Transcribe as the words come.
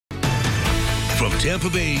From Tampa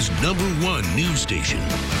Bay's #1 news station,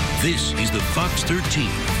 this is the Fox 13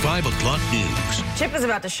 5 o'clock news. Chip is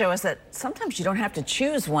about to show us that sometimes you don't have to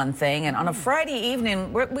choose one thing, and on a Friday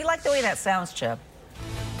evening, we like the way that sounds, Chip.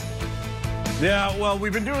 Yeah, well,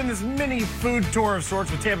 we've been doing this mini food tour of sorts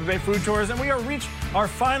with Tampa Bay Food Tours, and we are reached our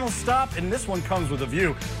final stop, and this one comes with a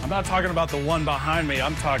view. I'm not talking about the one behind me.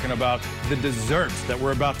 I'm talking about the desserts that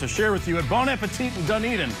we're about to share with you at Bon Appetit in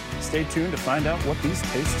Dunedin. Stay tuned to find out what these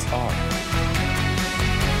tastes are.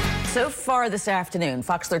 So far this afternoon,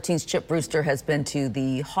 Fox 13's Chip Brewster has been to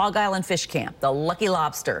the Hog Island Fish Camp, the Lucky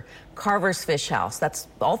Lobster, Carver's Fish House. That's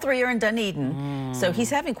all three are in Dunedin. So he's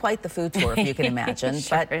having quite the food tour, if you can imagine.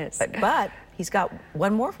 But he's got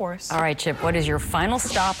one more for us. All right, Chip, what is your final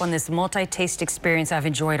stop on this multi-taste experience? I've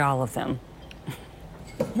enjoyed all of them.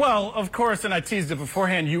 Well, of course, and I teased it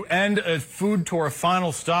beforehand, you end a food tour, a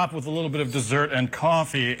final stop with a little bit of dessert and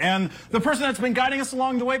coffee. And the person that's been guiding us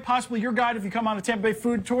along the way, possibly your guide if you come on a Tampa Bay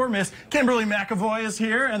food tour, Miss Kimberly McAvoy is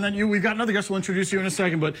here. And then we've got another guest we'll introduce you in a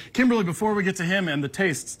second. But Kimberly, before we get to him and the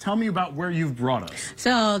tastes, tell me about where you've brought us.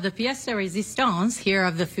 So the pièce de résistance here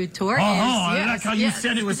of the food tour I like how you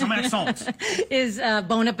said it with some accents. is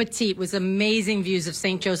Bon Appetit, with amazing views of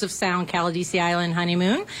St. Joseph Sound, Caladesi Island,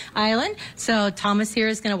 Honeymoon Island. So Thomas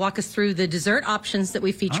here is going to walk us through the dessert options that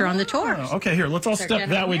we feature on the tour. Okay, here, let's all step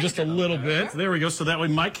that way just a little bit. There we go, so that way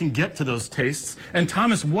Mike can get to those tastes. And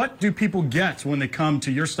Thomas, what do people get when they come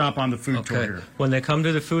to your stop on the food tour here? When they come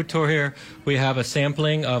to the food tour here, we have a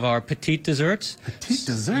sampling of our petite desserts. Petite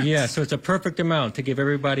desserts? Yeah, so it's a perfect amount to give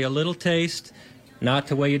everybody a little taste, not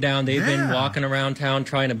to weigh you down. They've been walking around town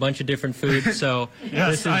trying a bunch of different foods, so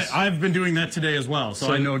yes, I've been doing that today as well,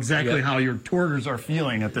 so I know exactly how your tours are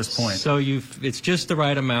feeling at this point. So it's just the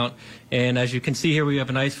right amount, and as you can see here, we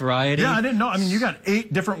have a nice variety. Yeah, I didn't know. I mean, you got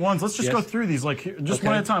 8 different ones. Let's just go through these, like just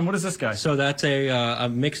one at a time. What is this guy? So that's a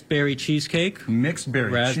mixed berry cheesecake. Mixed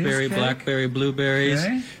berry raspberry, cheesecake? blackberry, blueberries.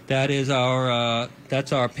 Okay. That is our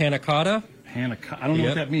panna cotta. Panna cotta. I don't know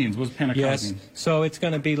what that means. What does panna cotta mean? So it's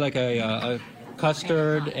going to be like a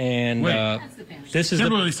custard, and this is a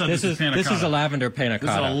lavender panna cotta.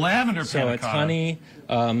 This is a lavender panna cotta. So it's honey,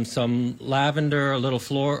 some lavender, a little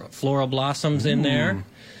floral blossoms in there.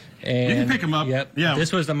 And you can pick them up. Yep. Yeah.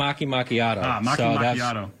 This was the maki macchiato. Macchiato.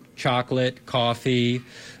 That's chocolate, coffee.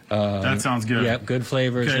 That sounds good. Yep, good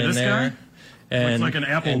flavors in there. Guy? And like an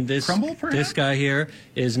apple crumble, perhaps? This guy here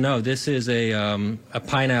is this is a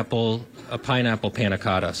pineapple panna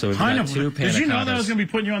cotta. So we've got 2 panna cottas. Did you know that I was going to be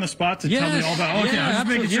putting you on the spot to tell me all about? Okay, yeah,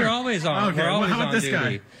 absolutely. You're always on. Okay, We're always how about on this duty.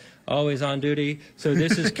 guy? Always on duty. So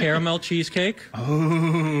this is caramel cheesecake.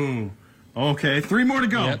 Oh, okay. 3 more to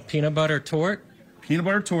go. Yep, peanut butter tort. Peanut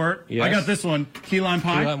butter tort. Yes. I got this one. Key lime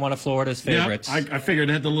pie. Key lime, one of Florida's favorites. Yep. I figured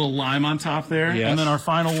it had the little lime on top there. Yes. And then our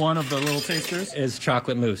final one of the little tasters is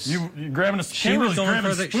chocolate mousse. You grabbing a She was going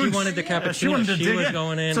for she wanted the cappuccino. She was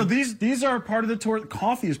going in. So these are part of the tour.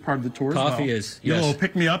 Coffee is part of the tour. Coffee is. Yes. You'll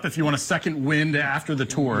pick me up if you want a second wind after the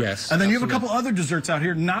tour. Yes. And then you have a couple other desserts out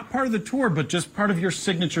here, not part of the tour, but just part of your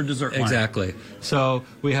signature dessert line. Exactly. So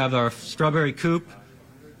we have our strawberry coupe,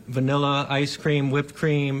 vanilla ice cream, whipped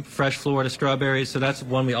cream, fresh Florida strawberries. So that's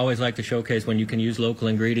one we always like to showcase when you can use local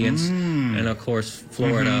ingredients. And of course,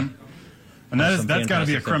 Florida. And that's got to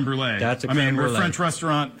be a creme brulee. That's a creme brulee. We're a French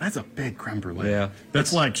restaurant. That's a big creme brulee. Yeah.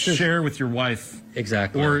 That's like share with your wife.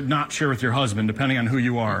 Exactly. Or not share with your husband, depending on who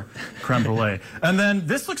you are. Creme brulee. And then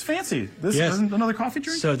this looks fancy. This isn't another coffee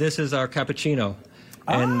drink? So this is our cappuccino.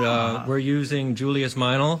 And we're using Julius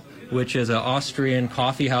Meinl, which is an Austrian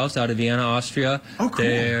coffee house out of Vienna, Austria. Oh, cool.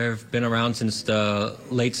 They've been around since the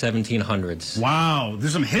late 1700s. Wow.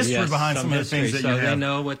 There's some history behind some of the things that you have. So they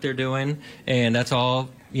know what they're doing, and that's all,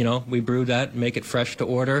 we brew that, make it fresh to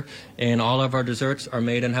order, and all of our desserts are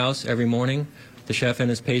made in-house every morning. The chef and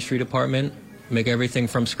his pastry department make everything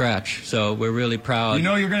from scratch, so we're really proud. You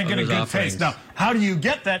know you're going to get a good taste. Now, how do you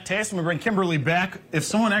get that taste? I'm going to bring Kimberly back. If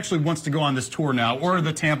someone actually wants to go on this tour now, or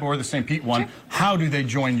the Tampa or the St. Pete one, how do they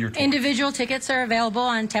join your tour? Individual tickets are available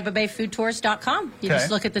on TampaBayFoodTours.com. You just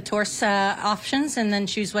look at the tour options and then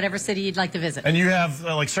choose whatever city you'd like to visit. And you have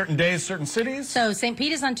like certain days, certain cities? So St.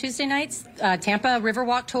 Pete is on Tuesday nights, Tampa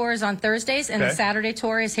Riverwalk Tour is on Thursdays, and the Saturday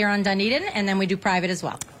tour is here on Dunedin, and then we do private as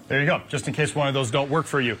well. There you go, just in case one of those don't work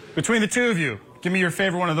for you. Between the two of you, Give me your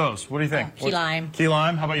favorite one of those. What do you think? Key lime. Key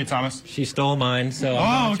lime. How about you, Thomas? She stole mine, so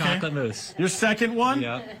I'm going chocolate mousse. Your second one?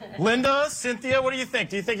 Yeah. Linda, Cynthia, what do you think?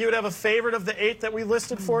 Do you think you would have a favorite of the 8 that we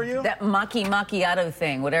listed for you? That macchiato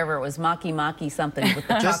thing, whatever it was, maki something with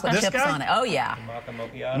the chocolate chips guy? on it. Oh, yeah. Maca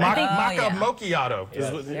Macchiato.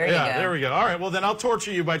 There you go. There we go. All right, well, then I'll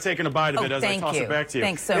torture you by taking a bite of it as I toss it back to you.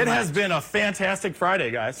 Thanks so much. It has been a fantastic Friday,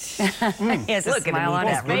 guys. He has a Look at smile on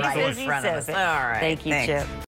his him right face in as he front of says us. it. All right. Thank you, Thanks. Chip.